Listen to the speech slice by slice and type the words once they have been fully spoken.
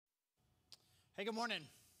Hey, good morning.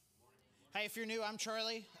 Hey, if you're new, I'm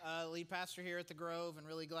Charlie, lead pastor here at the Grove, and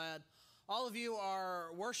really glad all of you are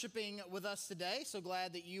worshiping with us today. So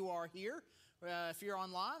glad that you are here. If you're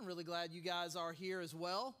online, really glad you guys are here as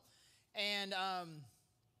well. And I'm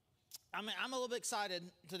a little bit excited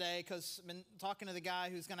today because I've been talking to the guy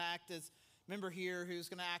who's going to act as member here, who's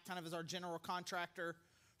going to act kind of as our general contractor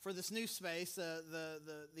for this new space.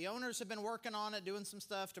 The owners have been working on it, doing some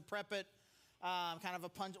stuff to prep it.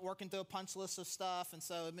 Working through a punch list of stuff, and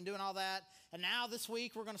so I've been doing all that. And now this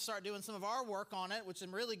week we're going to start doing some of our work on it, which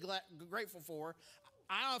I'm really grateful for.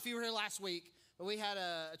 I don't know if you were here last week, but we had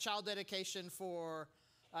a child dedication for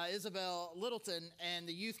Isabel Littleton, and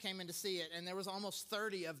the youth came in to see it, and there was almost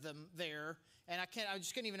 30 of them there, and I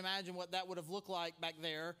just couldn't even imagine what that would have looked like back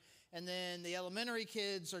there. And then the elementary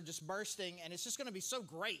kids are just bursting, and it's just going to be so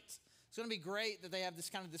great. It's going to be great that they have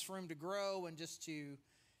this room to grow and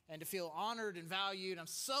to feel honored and valued. I'm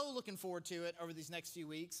so looking forward to it over these next few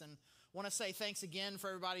weeks, and want to say thanks again for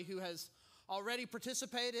everybody who has already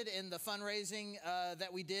participated in the fundraising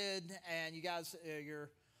that we did, and you guys, your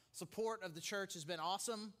support of the church has been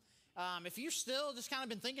awesome. If you're still just kind of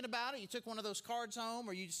been thinking about it, you took one of those cards home,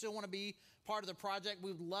 or you still want to be part of the project,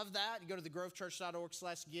 we would love that. You go to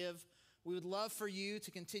thegrovechurch.org/give. We would love for you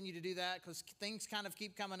to continue to do that because things kind of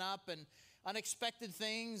keep coming up and unexpected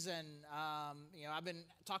things. And, I've been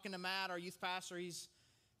talking to Matt, our youth pastor.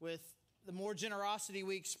 The more generosity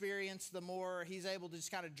we experience, the more he's able to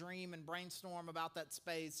just kind of dream and brainstorm about that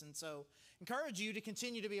space. And so encourage you to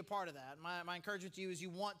continue to be a part of that. My encouragement to you is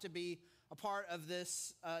you want to be a part of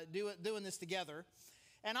this, doing this together.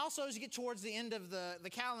 And also, as you get towards the end of the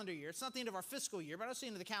calendar year, it's not the end of our fiscal year, but it's the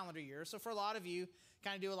end of the calendar year. So for a lot of you,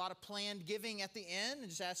 kind of do a lot of planned giving at the end, and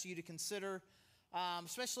just ask you to consider,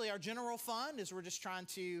 especially our general fund, as we're just trying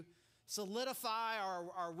to solidify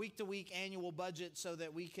our week-to-week annual budget so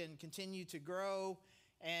that we can continue to grow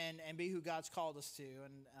and be who God's called us to.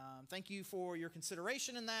 And thank you for your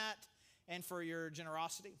consideration in that and for your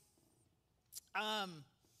generosity. A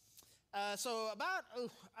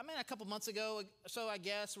couple months ago, I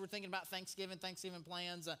guess, we're thinking about Thanksgiving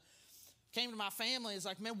plans. Came to my family, it's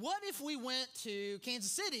like, man, what if we went to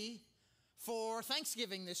Kansas City for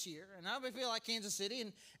Thanksgiving this year? And I feel like Kansas City,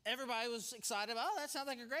 and everybody was excited about, that sounds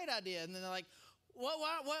like a great idea. And then they're like, what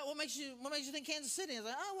makes you think Kansas City? And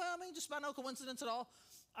I was like, just by no coincidence at all.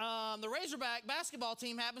 The Razorback basketball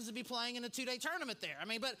team happens to be playing in a 2-day tournament there.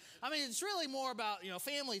 It's really more about,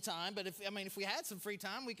 family time. But if we had some free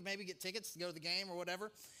time, we could maybe get tickets to go to the game or whatever.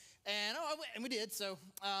 And we did. So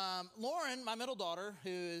Lauren, my middle daughter,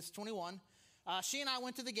 who is 21, she and I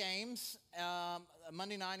went to the games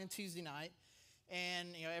Monday night and Tuesday night. And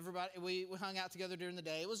everybody, we hung out together during the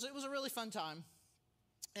day. It was a really fun time.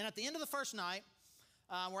 And at the end of the first night,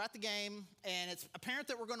 we're at the game, and it's apparent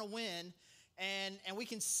that we're going to win. And we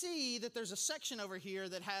can see that there's a section over here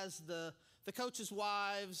that has the coaches'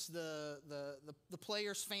 wives, the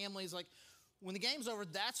players' families. Like, when the game's over,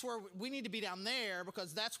 that's where we need to be, down there,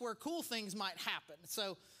 because that's where cool things might happen.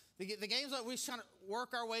 So the game's over, we just kind of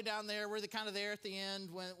work our way down there. We're kind of there at the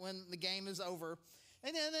end when the game is over.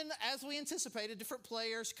 And then as we anticipated, different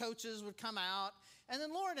players, coaches would come out. And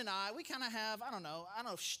then Lauren and I, we kind of have, I don't know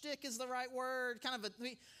if shtick is the right word,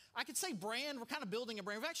 I could say brand. We're kind of building a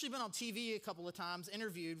brand. We've actually been on TV a couple of times,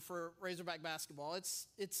 interviewed for Razorback basketball. It's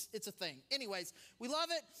a thing. Anyways, we love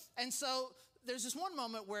it. And so there's this one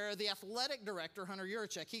moment where the athletic director, Hunter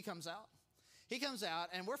Yurachek, he comes out. He comes out,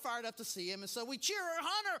 and we're fired up to see him. And so we cheer,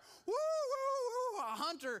 Hunter, woo, woo, woo,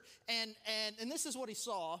 Hunter. And this is what he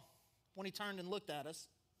saw when he turned and looked at us.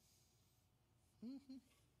 Mm-hmm.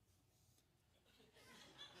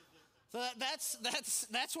 So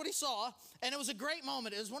that's what he saw, and it was a great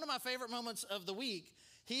moment. It was one of my favorite moments of the week.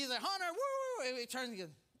 He's like, Hunter, woo! And he turned and goes,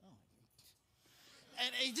 oh.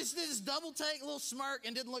 And he just did this double take, little smirk,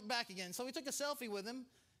 and didn't look back again. So we took a selfie with him.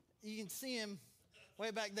 You can see him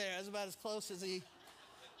way back there. That's about as close as he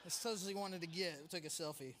wanted to get. We took a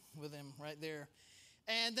selfie with him right there.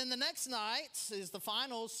 And then the next night is the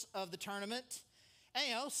finals of the tournament.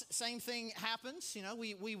 And, same thing happens.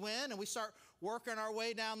 We win, and we start working our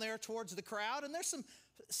way down there towards the crowd. And there's some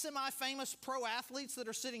semi-famous pro athletes that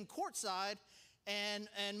are sitting courtside.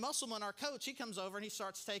 And Musselman, our coach, he comes over and he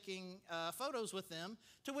starts taking photos with them,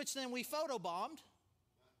 to which then we photobombed.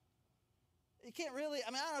 You can't really,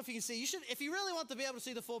 I don't know if you can see. You should, if you really want to be able to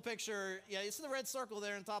see the full picture, you see the red circle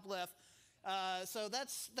there in the top left. So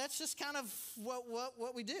that's just kind of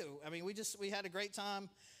what we do. We had a great time.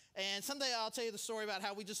 And someday I'll tell you the story about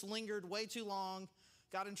how we just lingered way too long,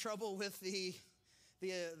 got in trouble with the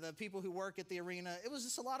people who work at the arena. It was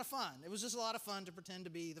just a lot of fun. It was just a lot of fun to pretend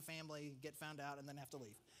to be the family, get found out, and then have to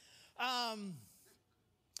leave.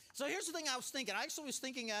 So here's the thing I was thinking. I actually was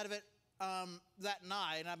thinking out of it that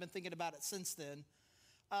night, and I've been thinking about it since then.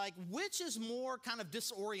 Like, which is more kind of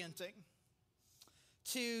disorienting?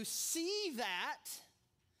 To see that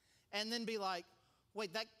and then be like,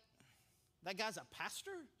 wait, that guy's a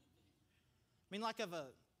pastor? I mean, like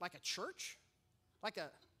a church? Like a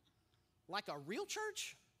real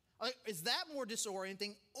church? Like, is that more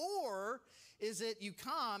disorienting? Or is it you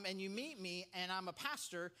come and you meet me and I'm a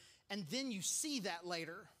pastor and then you see that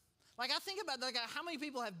later? Like, I think about like how many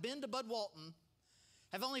people have been to Bud Walton,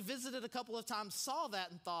 have only visited a couple of times, saw that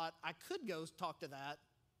and thought, I could go talk to that,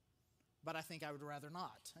 but I think I would rather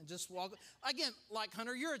not. And just walk, again, like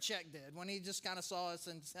Hunter Yurachek did when he just kind of saw us.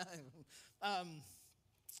 And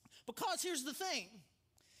because here's the thing,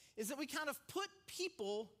 is that we kind of put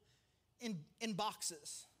people in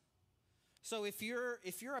boxes. So if you're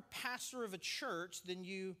a pastor of a church, then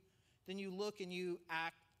you look and you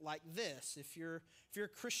act like this. If you're a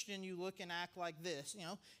Christian, you look and act like this. You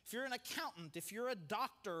know, if you're an accountant, if you're a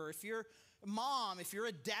doctor, if you're a mom, if you're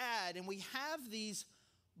a dad, and we have these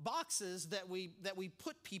boxes that we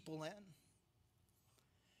put people in.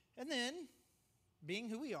 And then, being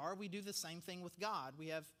who we are, we do the same thing with God. We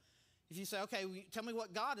have, if you say, okay, tell me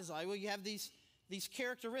what God is like, well, you have these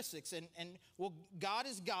characteristics, and well, God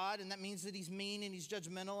is God, and that means that he's mean and he's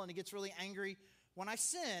judgmental and he gets really angry when I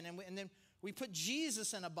sin, and then we put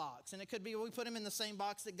Jesus in a box, and it could be we put him in the same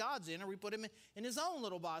box that God's in, or we put him in his own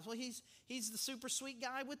little box. Well, he's the super sweet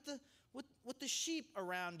guy with the sheep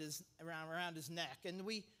around his neck, and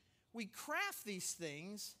we craft these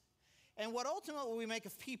things, and what ultimately we make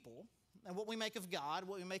of people, and what we make of God,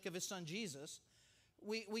 what we make of his son Jesus,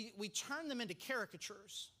 we turn them into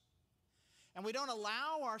caricatures, and we don't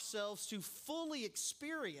allow ourselves to fully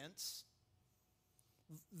experience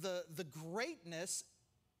the greatness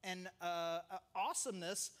and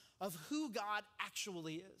awesomeness of who God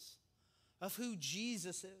actually is, of who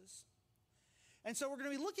Jesus is. And so we're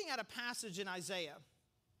going to be looking at a passage in Isaiah,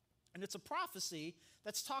 and it's a prophecy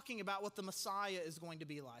that's talking about what the Messiah is going to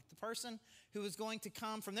be like. The person who is going to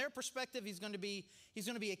come, from their perspective, he's going to be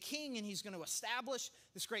a king, and he's going to establish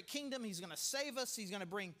this great kingdom. He's going to save us. He's going to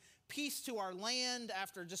bring peace to our land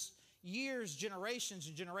after just years, generations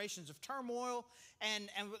and generations of turmoil. And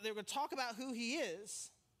they're going to talk about who he is.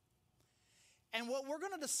 And what we're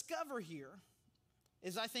going to discover here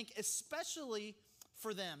is, I think, especially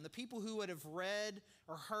for them, the people who would have read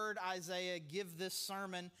or heard Isaiah give this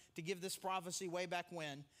sermon, to give this prophecy way back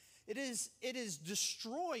when, it is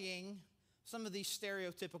destroying some of these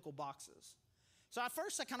stereotypical boxes. So at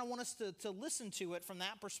first, I kind of want us to listen to it from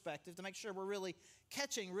that perspective, to make sure we're really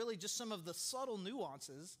catching really just some of the subtle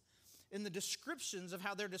nuances in the descriptions of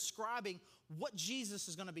how they're describing what Jesus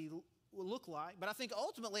is going to look like. But I think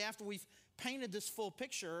ultimately, after we've painted this full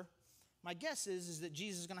picture, my guess is that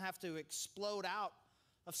Jesus is going to have to explode out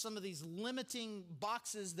of some of these limiting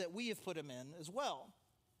boxes that we have put him in as well.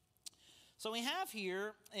 So we have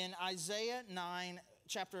here in Isaiah 9,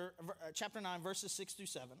 chapter 9, verses 6 through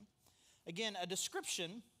 7, again, a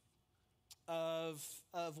description of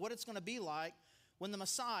what it's going to be like when the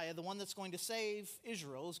Messiah, the one that's going to save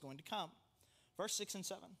Israel, is going to come. Verse 6 and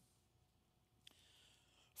 7.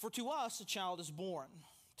 For to us a child is born,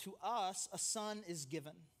 to us a son is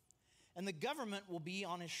given, and the government will be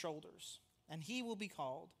on his shoulders, and he will be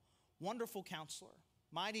called Wonderful Counselor,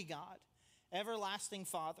 Mighty God, Everlasting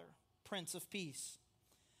Father, Prince of Peace.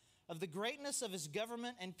 Of the greatness of his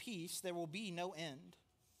government and peace there will be no end.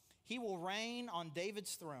 He will reign on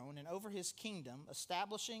David's throne and over his kingdom,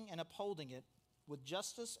 establishing and upholding it with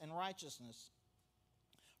justice and righteousness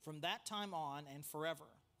from that time on and forever.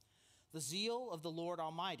 The zeal of the Lord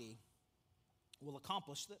Almighty will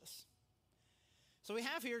accomplish this. So we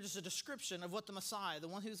have here just a description of what the Messiah, the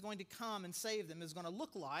one who's going to come and save them, is going to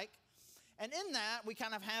look like. And in that, we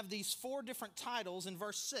kind of have these 4 different titles in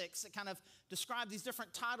verse 6 that kind of describe these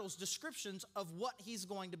different titles, descriptions of what he's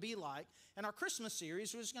going to be like. In our Christmas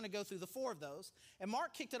series, we're just going to go through the 4 of those. And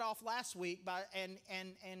Mark kicked it off last week and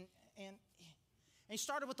he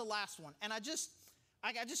started with the last one. And I just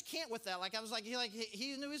can't with that. Like, I was like,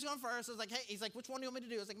 he knew he was going first. I was like, hey, he's like, which one do you want me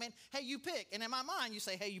to do? I was like, man, hey, you pick. And in my mind, you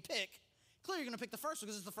say, hey, you pick. Clearly, you're going to pick the first one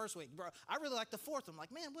because it's the first week. Bro, I really like the 4th one. I'm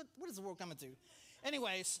like, man, what is the world coming to?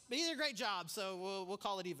 Anyways, but you did a great job, so we'll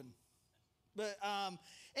call it even. But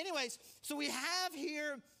anyways, so we have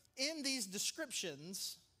here in these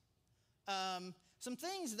descriptions some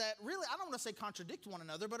things that really, I don't want to say contradict one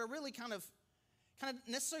another, but are really kind of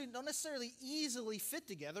don't necessarily easily fit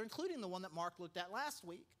together, including the one that Mark looked at last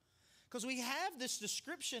week. Because we have this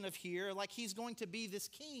description of here, like he's going to be this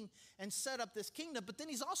king and set up this kingdom, but then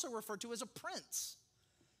he's also referred to as a prince.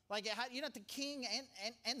 Like, you're not the king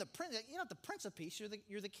and the prince. You're not the prince of peace.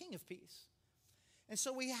 You're the king of peace. And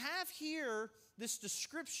so we have here this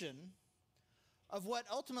description of what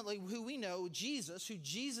ultimately, who we know, Jesus, who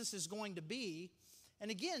Jesus is going to be.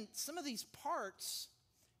 And again, some of these parts,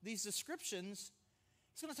 these descriptions,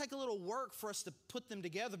 it's going to take a little work for us to put them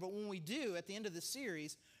together. But when we do, at the end of the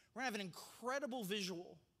series, we're going to have an incredible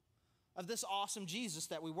visual of this awesome Jesus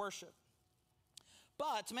that we worship.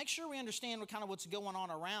 But to make sure we understand what's going on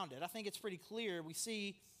around it, I think it's pretty clear. We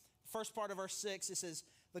see the first part of verse 6, it says,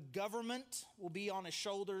 the government will be on his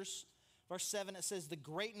shoulders. Verse 7, it says, the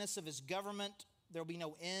greatness of his government, there will be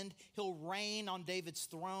no end. He'll reign on David's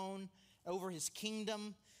throne over his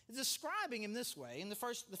kingdom. It's describing him this way. And the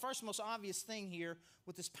first most obvious thing here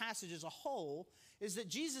with this passage as a whole is that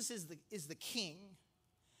Jesus is the king.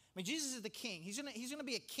 I mean, Jesus is the king. He's gonna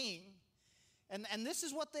be a king. And this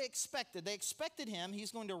is what they expected. They expected him.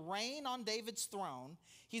 He's going to reign on David's throne.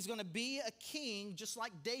 He's going to be a king just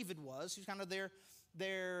like David was. He's kind of their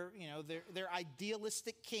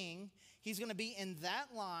idealistic king. He's going to be in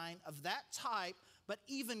that line of that type, but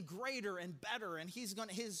even greater and better. And his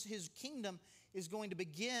kingdom is going to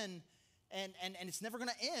begin and it's never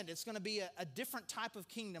going to end. It's going to be a different type of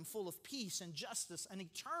kingdom full of peace and justice, an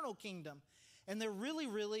eternal kingdom. And they're really,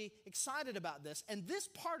 really excited about this. And this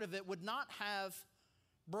part of it would not have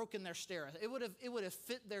broken their stereotype. It would have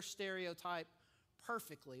fit their stereotype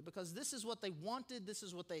perfectly, because this is what they wanted. This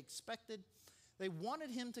is what they expected. They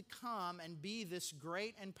wanted him to come and be this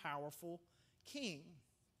great and powerful king.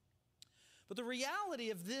 But the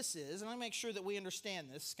reality of this is, and I make sure that we understand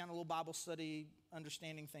this, kind of a little Bible study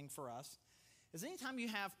understanding thing for us, is anytime you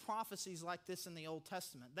have prophecies like this in the Old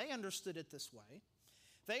Testament, they understood it this way.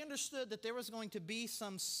 They understood that there was going to be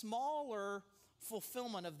some smaller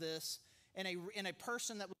fulfillment of this in a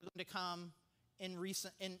person that was going to come in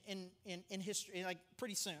history, like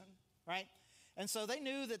pretty soon, right? And so they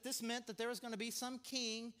knew that this meant that there was going to be some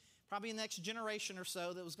king, probably in the next generation or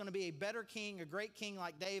so, that was going to be a better king, a great king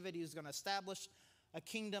like David. He was going to establish a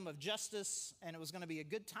kingdom of justice, and it was going to be a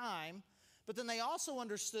good time. But then they also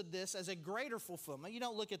understood this as a greater fulfillment. You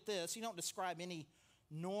don't look at this, you don't describe any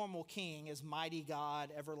normal king as mighty God,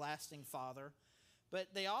 everlasting Father. But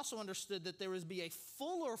they also understood that there would be a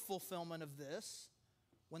fuller fulfillment of this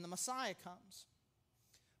when the Messiah comes.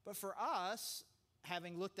 But for us,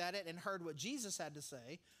 having looked at it and heard what Jesus had to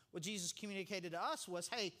say, what Jesus communicated to us was,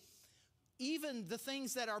 hey, even the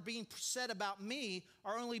things that are being said about me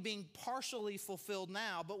are only being partially fulfilled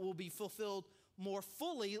now, but will be fulfilled more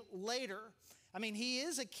fully later. I mean, he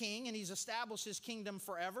is a king and he's established his kingdom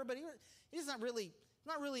forever, but he's not really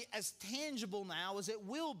as tangible now as it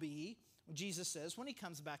will be, Jesus says, when he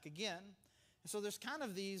comes back again. And so there's kind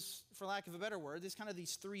of these, for lack of a better word, there's kind of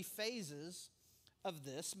these three phases of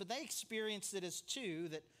this, but they experienced it as two,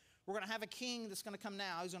 that we're going to have a king that's going to come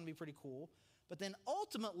now. He's going to be pretty cool. But then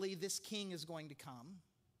ultimately this king is going to come,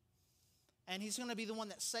 and he's going to be the one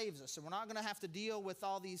that saves us. And we're not going to have to deal with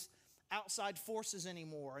all these outside forces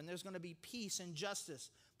anymore. And there's going to be peace and justice,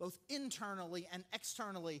 both internally and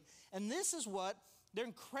externally. And this is what they're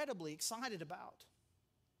incredibly excited about.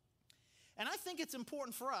 And I think it's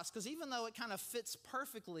important for us, because even though it kind of fits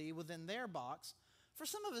perfectly within their box, for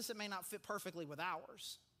some of us it may not fit perfectly with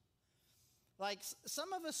ours. Like,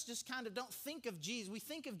 some of us just kind of don't think of Jesus. We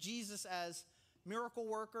think of Jesus as miracle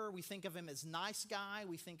worker. We think of him as nice guy.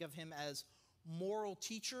 We think of him as moral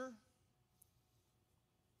teacher.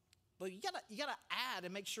 But you gotta add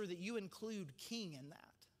and make sure that you include king in that.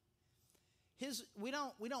 We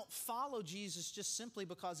don't follow Jesus just simply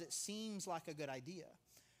because it seems like a good idea.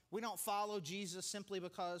 We don't follow Jesus simply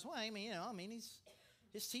because, well,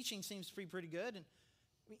 his teaching seems to be pretty good, and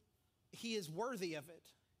he is worthy of it.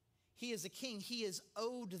 He is a king. He is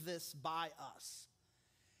owed this by us.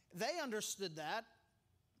 They understood that,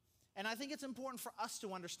 and I think it's important for us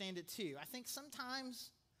to understand it too. I think sometimes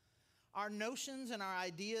our notions and our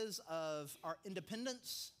ideas of our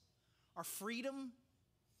independence, our freedom,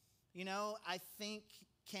 I think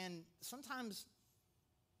can sometimes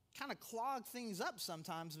kind of clog things up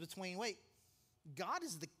sometimes between, God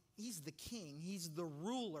he's the king, he's the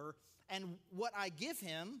ruler, and what I give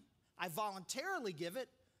him, I voluntarily give it,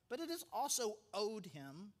 but it is also owed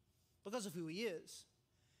him because of who he is.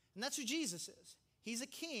 And that's who Jesus is. He's a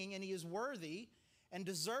king, and he is worthy and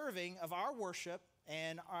deserving of our worship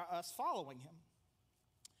and us following him.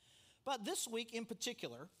 But this week in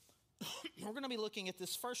particular, we're going to be looking at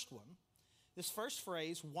this first one, this first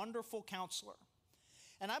phrase, wonderful counselor.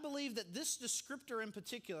 And I believe that this descriptor in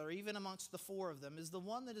particular, even amongst the four of them, is the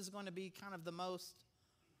one that is going to be kind of the most,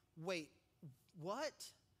 what?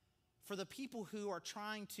 For the people who are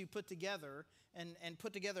trying to put together and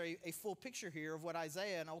put together a full picture here of what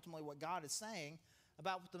Isaiah and ultimately what God is saying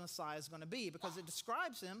about what the Messiah is going to be, because it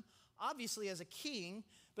describes him obviously as a king,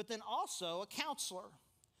 but then also a counselor.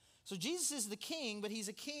 So Jesus is the king, but he's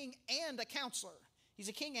a king and a counselor. He's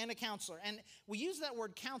a king and a counselor. And we use that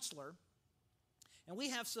word counselor, and we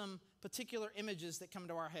have some particular images that come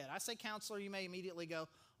to our head. I say counselor, you may immediately go,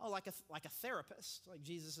 oh, like a therapist, like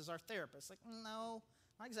Jesus is our therapist. Like, no,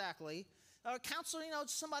 not exactly. A counselor,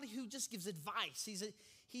 it's somebody who just gives advice.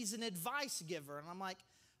 He's an advice giver. And I'm like,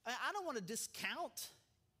 I don't want to discount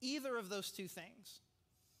either of those two things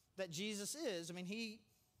that Jesus is. I mean, he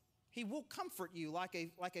will comfort you like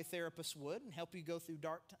a therapist would and help you go through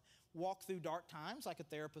walk through dark times like a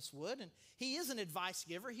therapist would. And he is an advice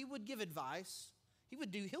giver. He would give advice.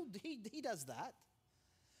 He does that.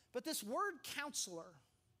 But this word counselor,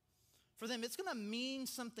 for them, it's going to mean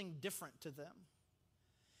something different to them.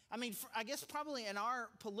 I mean, I guess probably in our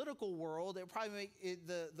political world, it would probably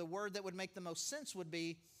the word that would make the most sense would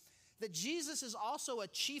be that Jesus is also a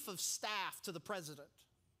chief of staff to the president.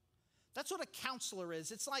 That's what a counselor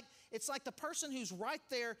is. It's like the person who's right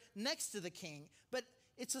there next to the king, but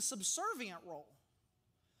it's a subservient role.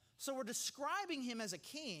 So we're describing him as a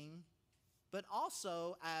king, but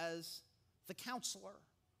also as the counselor,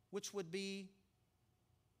 which would be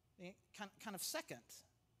kind of second.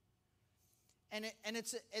 And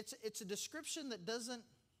it's a description that doesn't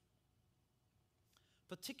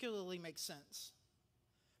particularly make sense.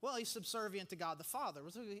 Well, he's subservient to God the Father.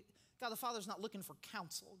 God the Father's not looking for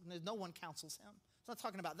counsel. No one counsels him. It's not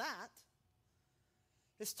talking about that.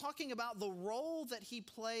 It's talking about the role that he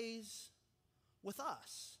plays with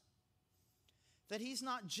us. That he's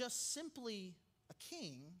not just simply a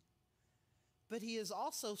king, but he is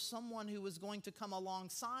also someone who is going to come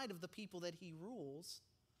alongside of the people that he rules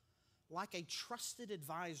like a trusted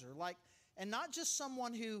advisor, and not just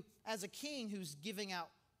someone who, as a king, who's giving out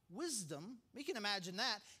wisdom. We can imagine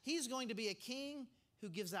that. He's going to be a king who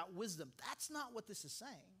gives out wisdom. That's not what this is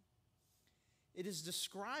saying. It is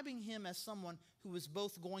describing him as someone who is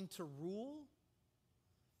both going to rule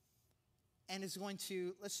and is going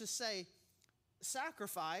to, let's just say,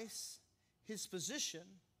 sacrifice his position,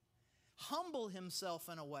 humble himself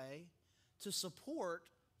in a way to support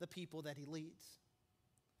the people that he leads.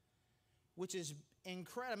 Which is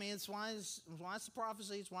incredible. I mean, it's why it's the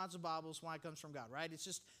prophecy, it's why it's the Bible, it's why it comes from God, right? It's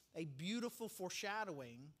just a beautiful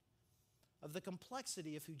foreshadowing of the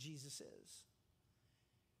complexity of who Jesus is.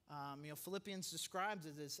 Philippians describes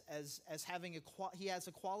it as having he has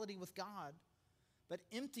equality with God, but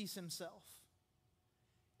empties himself.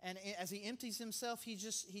 And as he empties himself, he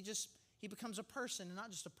becomes a person, and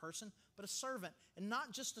not just a person, but a servant. And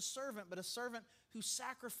not just a servant, but a servant who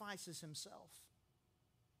sacrifices himself.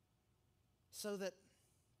 So that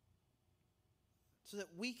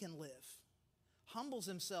we can live, humbles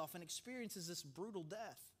himself and experiences this brutal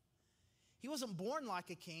death. He wasn't born like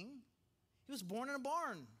a king. He was born in a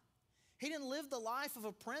barn. He didn't live the life of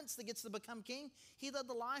a prince that gets to become king. He led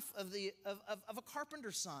the life of a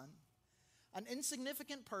carpenter's son, an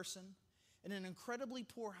insignificant person in an incredibly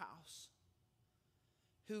poor house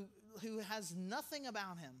who has nothing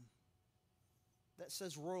about him that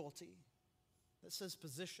says royalty, that says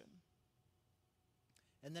position.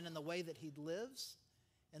 And then in the way that he lives,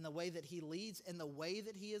 in the way that he leads, in the way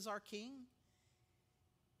that he is our king,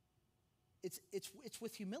 it's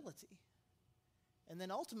with humility. And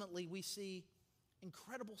then ultimately we see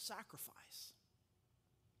incredible sacrifice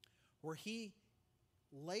where he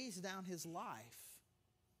lays down his life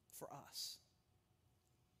for us.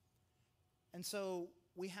 And so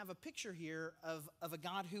we have a picture here of a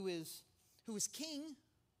God who is king.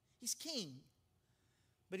 He's king.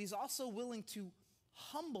 But he's also willing to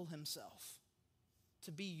humble himself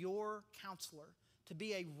to be your counselor, to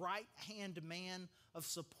be a right-hand man of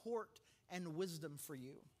support and wisdom for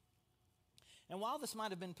you. And while this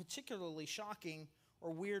might have been particularly shocking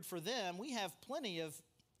or weird for them, we have plenty of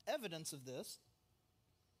evidence of this.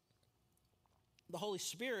 The Holy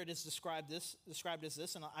Spirit is described as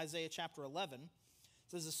this in Isaiah chapter 11.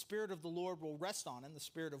 It says, the Spirit of the Lord will rest on him, the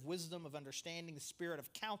Spirit of wisdom, of understanding, the Spirit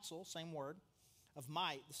of counsel, same word, of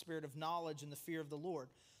might, the Spirit of knowledge, and the fear of the Lord.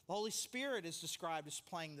 The Holy Spirit is described as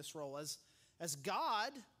playing this role as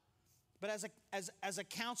God, but as a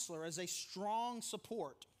counselor, as a strong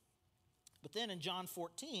support. But then in John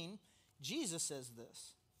 14, Jesus says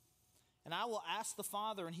this, and I will ask the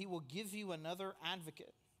Father, and he will give you another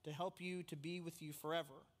advocate to help you to be with you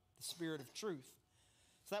forever, the Spirit of truth.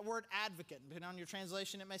 So that word advocate, depending on your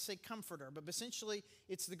translation, it may say comforter, but essentially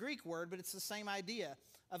it's the Greek word, but it's the same idea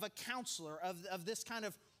of a counselor, of this kind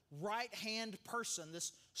of right-hand person,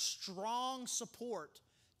 this strong support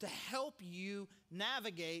to help you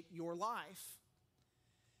navigate your life.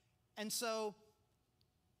 And so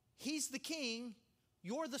he's the king,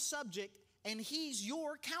 you're the subject, and he's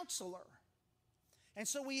your counselor. And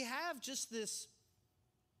so we have just this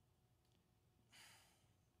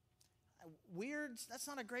weird, that's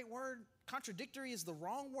not a great word. Contradictory is the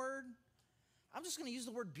wrong word. I'm just going to use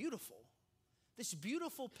the word beautiful. This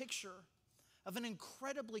beautiful picture of an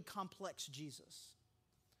incredibly complex Jesus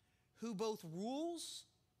who both rules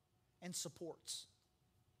and supports.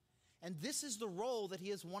 And this is the role that he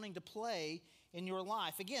is wanting to play in your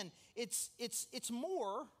life. Again, it's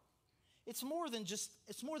more than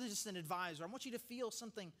just an advisor. I want you to feel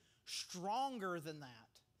something stronger than that,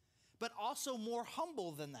 but also more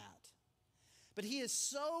humble than that. But he is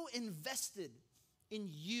so invested in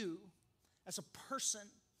you as a person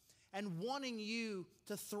and wanting you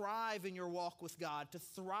to thrive in your walk with God, to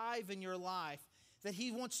thrive in your life, that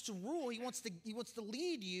he wants to rule, he wants to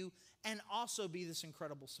lead you and also be this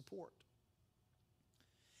incredible support.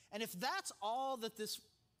 And if that's all that this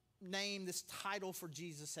name, this title for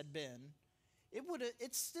Jesus had been,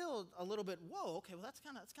 it's still a little bit, whoa, okay, well that's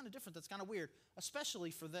kind of different, that's kind of weird,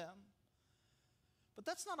 especially for them. But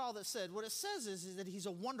that's not all that said. What it says is that he's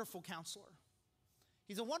a wonderful counselor.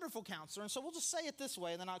 He's a wonderful counselor. And so we'll just say it this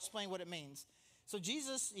way, and then I'll explain what it means. So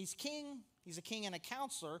Jesus, he's king. He's a king and a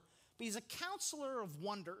counselor, but he's a counselor of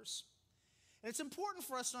wonders. And it's important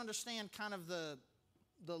for us to understand kind of the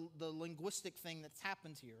linguistic thing that's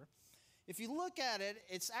happened here. If you look at it,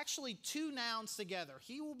 it's actually two nouns together.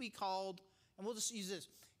 He will be called, and we'll just use this,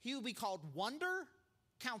 he will be called wonder,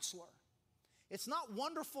 counselor. It's not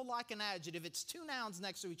wonderful like an adjective. It's two nouns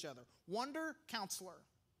next to each other. Wonder, counselor.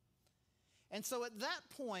 And so at that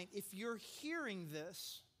point, if you're hearing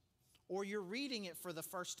this or you're reading it for the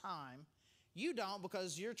first time, you don't,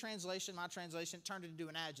 because your translation, my translation, turned it into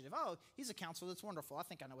an adjective. Oh, he's a counselor that's wonderful. I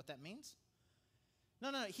think I know what that means.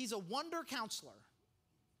 No, he's a wonder counselor.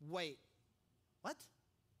 Wait, what?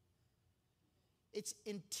 It's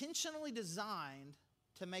intentionally designed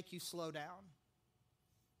to make you slow down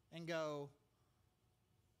and go,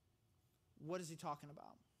 what is he talking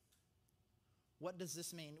about? What does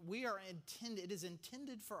this mean? It is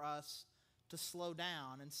intended for us to slow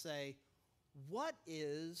down and say, what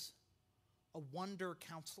is a wonder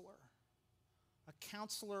counselor? A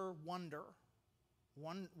counselor wonder.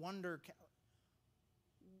 What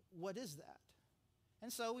is that?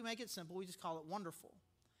 And so we make it simple. We just call it wonderful.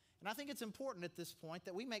 And I think it's important at this point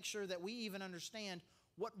that we make sure that we even understand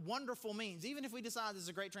what wonderful means, even if we decide this is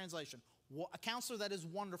a great translation. A counselor that is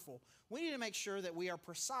wonderful. We need to make sure that we are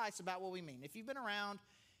precise about what we mean. If you've been around,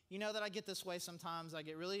 you know that I get this way sometimes.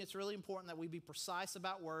 It's really important that we be precise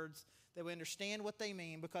about words, that we understand what they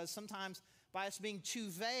mean, because sometimes by us being too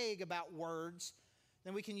vague about words,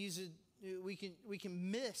 then we can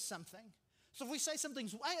miss something. So if we say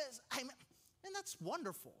something's, and that's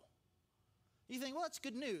wonderful. You think, well, it's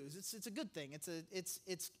good news. It's a good thing. It's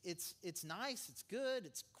nice. It's good.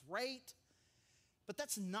 It's great. But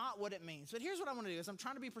that's not what it means. But here's what I want to do is I'm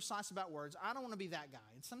trying to be precise about words. I don't want to be that guy.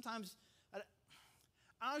 And sometimes, I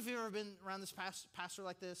don't know if you've ever been around this pastor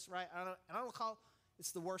like this, right? I don't call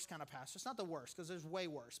it's the worst kind of pastor. It's not the worst, because there's way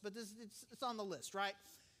worse. But it's on the list, right?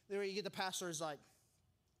 There you get the pastor is like,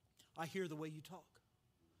 I hear the way you talk.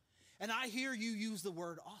 And I hear you use the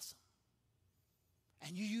word awesome.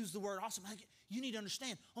 And you use the word awesome. You need to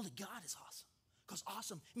understand, only God is awesome. Because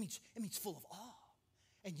awesome, it means full of awe.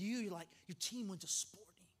 And you're like, your team wins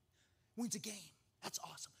wins a game. That's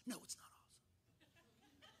awesome. No, it's not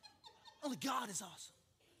awesome. Only God is awesome.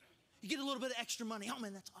 You get a little bit of extra money. Oh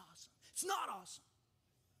man, that's awesome. It's not awesome.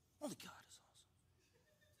 Only God is awesome.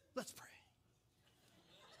 Let's pray.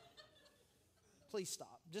 Please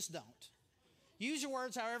stop. Just don't. Use your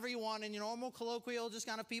words however you want in your normal colloquial, just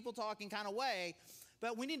kind of people talking kind of way.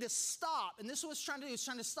 But we need to stop. And this is what it's trying to do. It's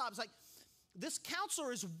trying to stop. It's like, this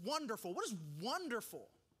counselor is wonderful. What is wonderful?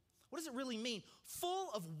 What does it really mean? Full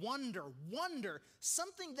of wonder. Wonder.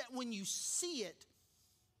 Something that when you see it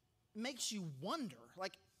makes you wonder.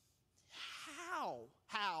 Like, how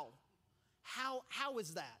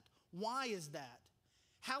is that? Why is that?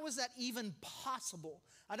 How is that even possible?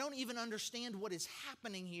 I don't even understand what is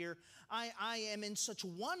happening here. I am in such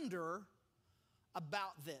wonder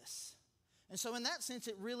about this. And so in that sense,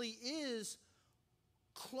 it really is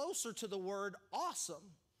closer to the word awesome.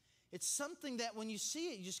 It's something that when you see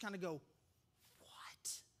it, you just kind of go,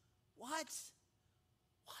 what?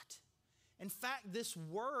 In fact, this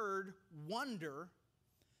word wonder,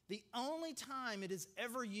 the only time it is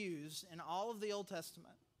ever used in all of the Old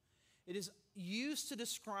Testament, it is used to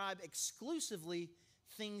describe exclusively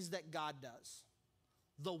things that God does.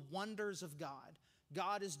 The wonders of God.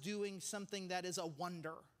 God is doing something that is a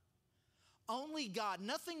wonder. Only God,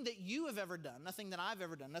 nothing that you have ever done, nothing that I've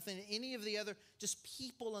ever done, nothing that any of the other just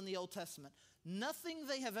people in the Old Testament, nothing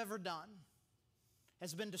they have ever done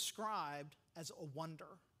has been described as a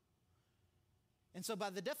wonder. And so by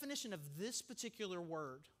the definition of this particular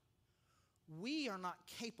word, we are not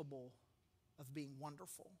capable of being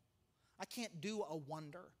wonderful. I can't do a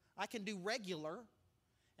wonder. I can do regular,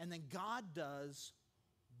 and then God does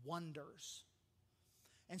wonders.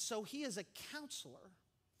 And so he is a counselor,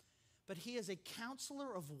 but he is a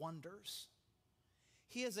counselor of wonders.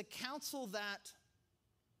 He is a counsel that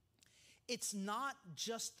it's not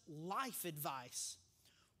just life advice.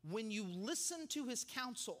 When you listen to his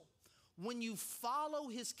counsel, when you follow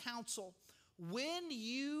his counsel, when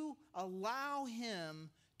you allow him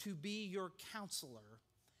to be your counselor,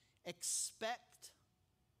 expect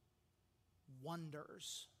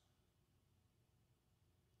wonders.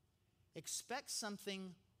 Expect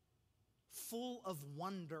something full of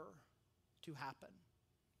wonder to happen.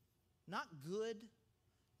 Not good,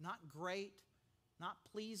 not great, not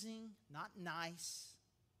pleasing, not nice.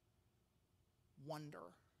 Wonder.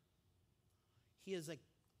 He is a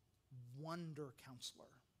wonder counselor.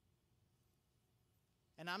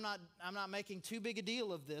 And I'm not making too big a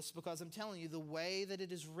deal of this, because I'm telling you, the way that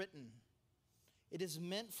it is written, it is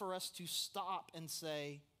meant for us to stop and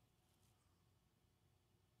say,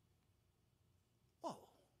 whoa.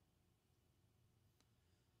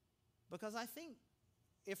 Because I think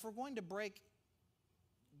if we're going to break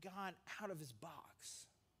God out of his box,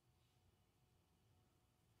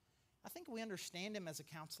 I think we understand him as a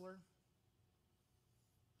counselor.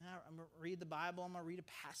 I'm going to read the Bible. I'm going to read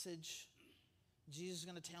a passage. Jesus is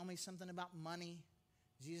going to tell me something about money.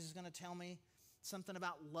 Jesus is going to tell me something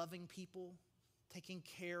about loving people, taking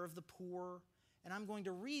care of the poor. And I'm going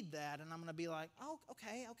to read that, and I'm going to be like, oh,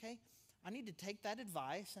 okay. I need to take that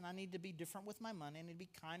advice, and I need to be different with my money. I need to be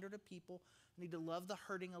kinder to people. I need to love the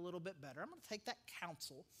hurting a little bit better. I'm going to take that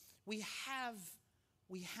counsel. We have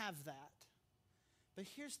that. But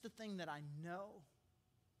here's the thing that I know.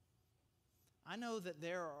 I know that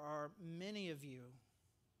there are many of you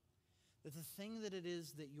that the thing that it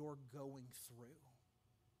is that you're going through,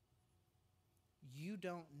 you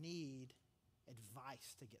don't need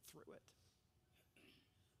advice to get through it.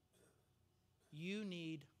 You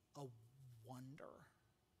need a wonder.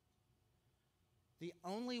 The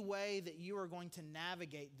only way that you are going to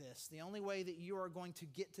navigate this, the only way that you are going to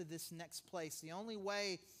get to this next place, the only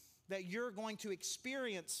way that you're going to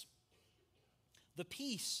experience the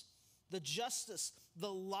peace, the justice,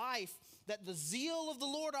 the life that the zeal of the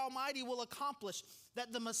Lord Almighty will accomplish,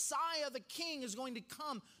 that the Messiah, the King, is going to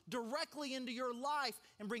come directly into your life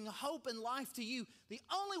and bring hope and life to you. The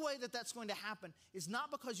only way that that's going to happen is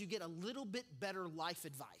not because you get a little bit better life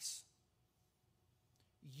advice.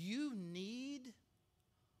 You need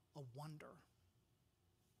a wonder.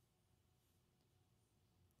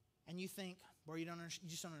 And you think, bro, you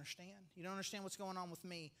just don't understand. You don't understand what's going on with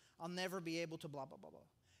me. I'll never be able to blah, blah, blah, blah.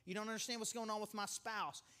 You don't understand what's going on with my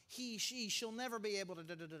spouse. He, she, she'll never be able to,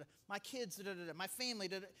 my kids, my family,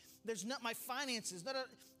 there's not my finances,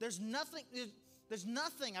 there's nothing.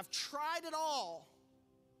 I've tried it all.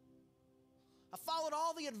 I followed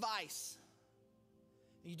all the advice.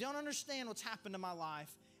 You don't understand what's happened to my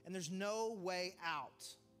life, and there's no way out.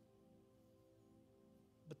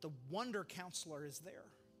 But the wonder counselor is there.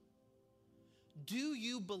 Do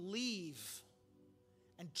you believe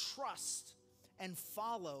and trust and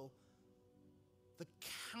follow the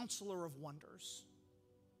counselor of wonders?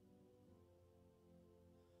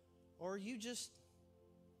 Or are you just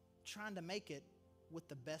trying to make it with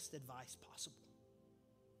the best advice possible?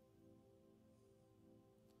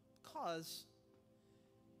 Because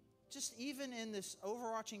just even in this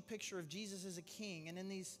overarching picture of Jesus as a king, and in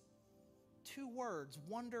these two words,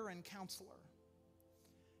 wonder and counselor,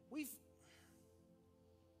 we've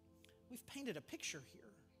painted a picture here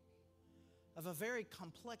of a very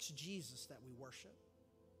complex Jesus that we worship.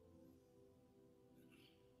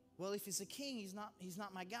 Well, if he's a king, he's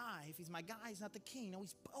not my guy. If he's my guy, he's not the king. No,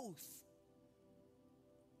 he's both.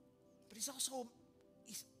 But he's also,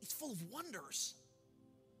 he's full of wonders.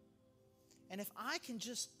 And if I can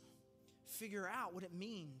just figure out what it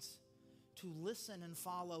means to listen and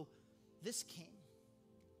follow this king,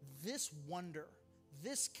 this wonder,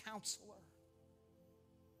 this counselor,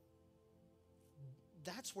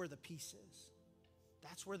 that's where the peace is.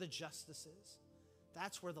 That's where the justice is.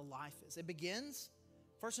 That's where the life is. It begins,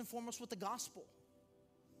 first and foremost, with the gospel.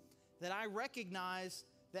 That I recognize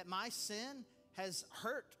that my sin has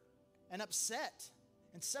hurt and upset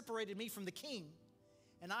and separated me from the king.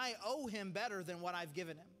 And I owe him better than what I've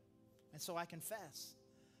given him. And so I confess.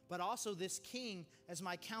 But also this king, as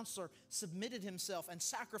my counselor, submitted himself and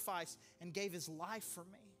sacrificed and gave his life for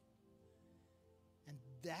me. And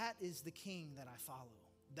that is the king that I follow.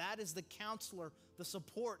 That is the counselor, the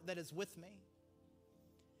support that is with me.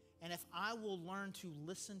 And if I will learn to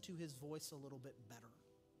listen to his voice a little bit better,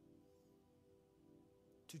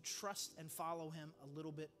 to trust and follow him a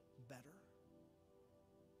little bit better,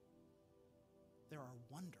 there are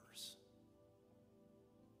wonders.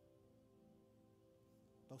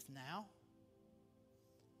 Both now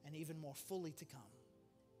and even more fully to come.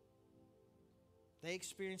 They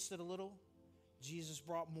experienced it a little. Jesus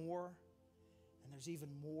brought more, and there's even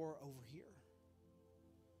more over here.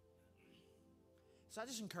 So I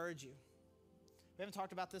just encourage you. We haven't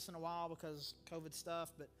talked about this in a while because COVID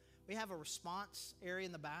stuff, but we have a response area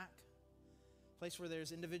in the back, a place where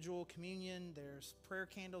there's individual communion, there's prayer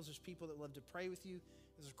candles, there's people that love to pray with you,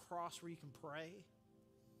 there's a cross where you can pray.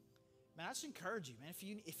 Man, I just encourage you, man.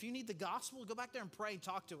 If you need the gospel, go back there and pray and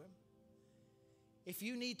talk to him. If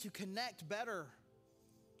you need to connect better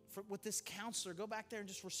with this counselor, go back there and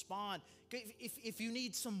just respond. If you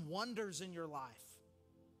need some wonders in your life,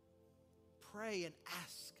 pray and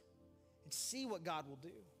ask and see what God will do.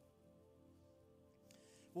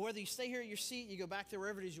 But whether you stay here at your seat, you go back there,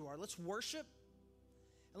 wherever it is you are, let's worship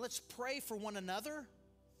and let's pray for one another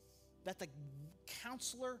that the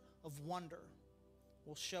counselor of wonder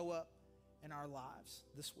will show up in our lives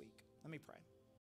this week. Let me pray.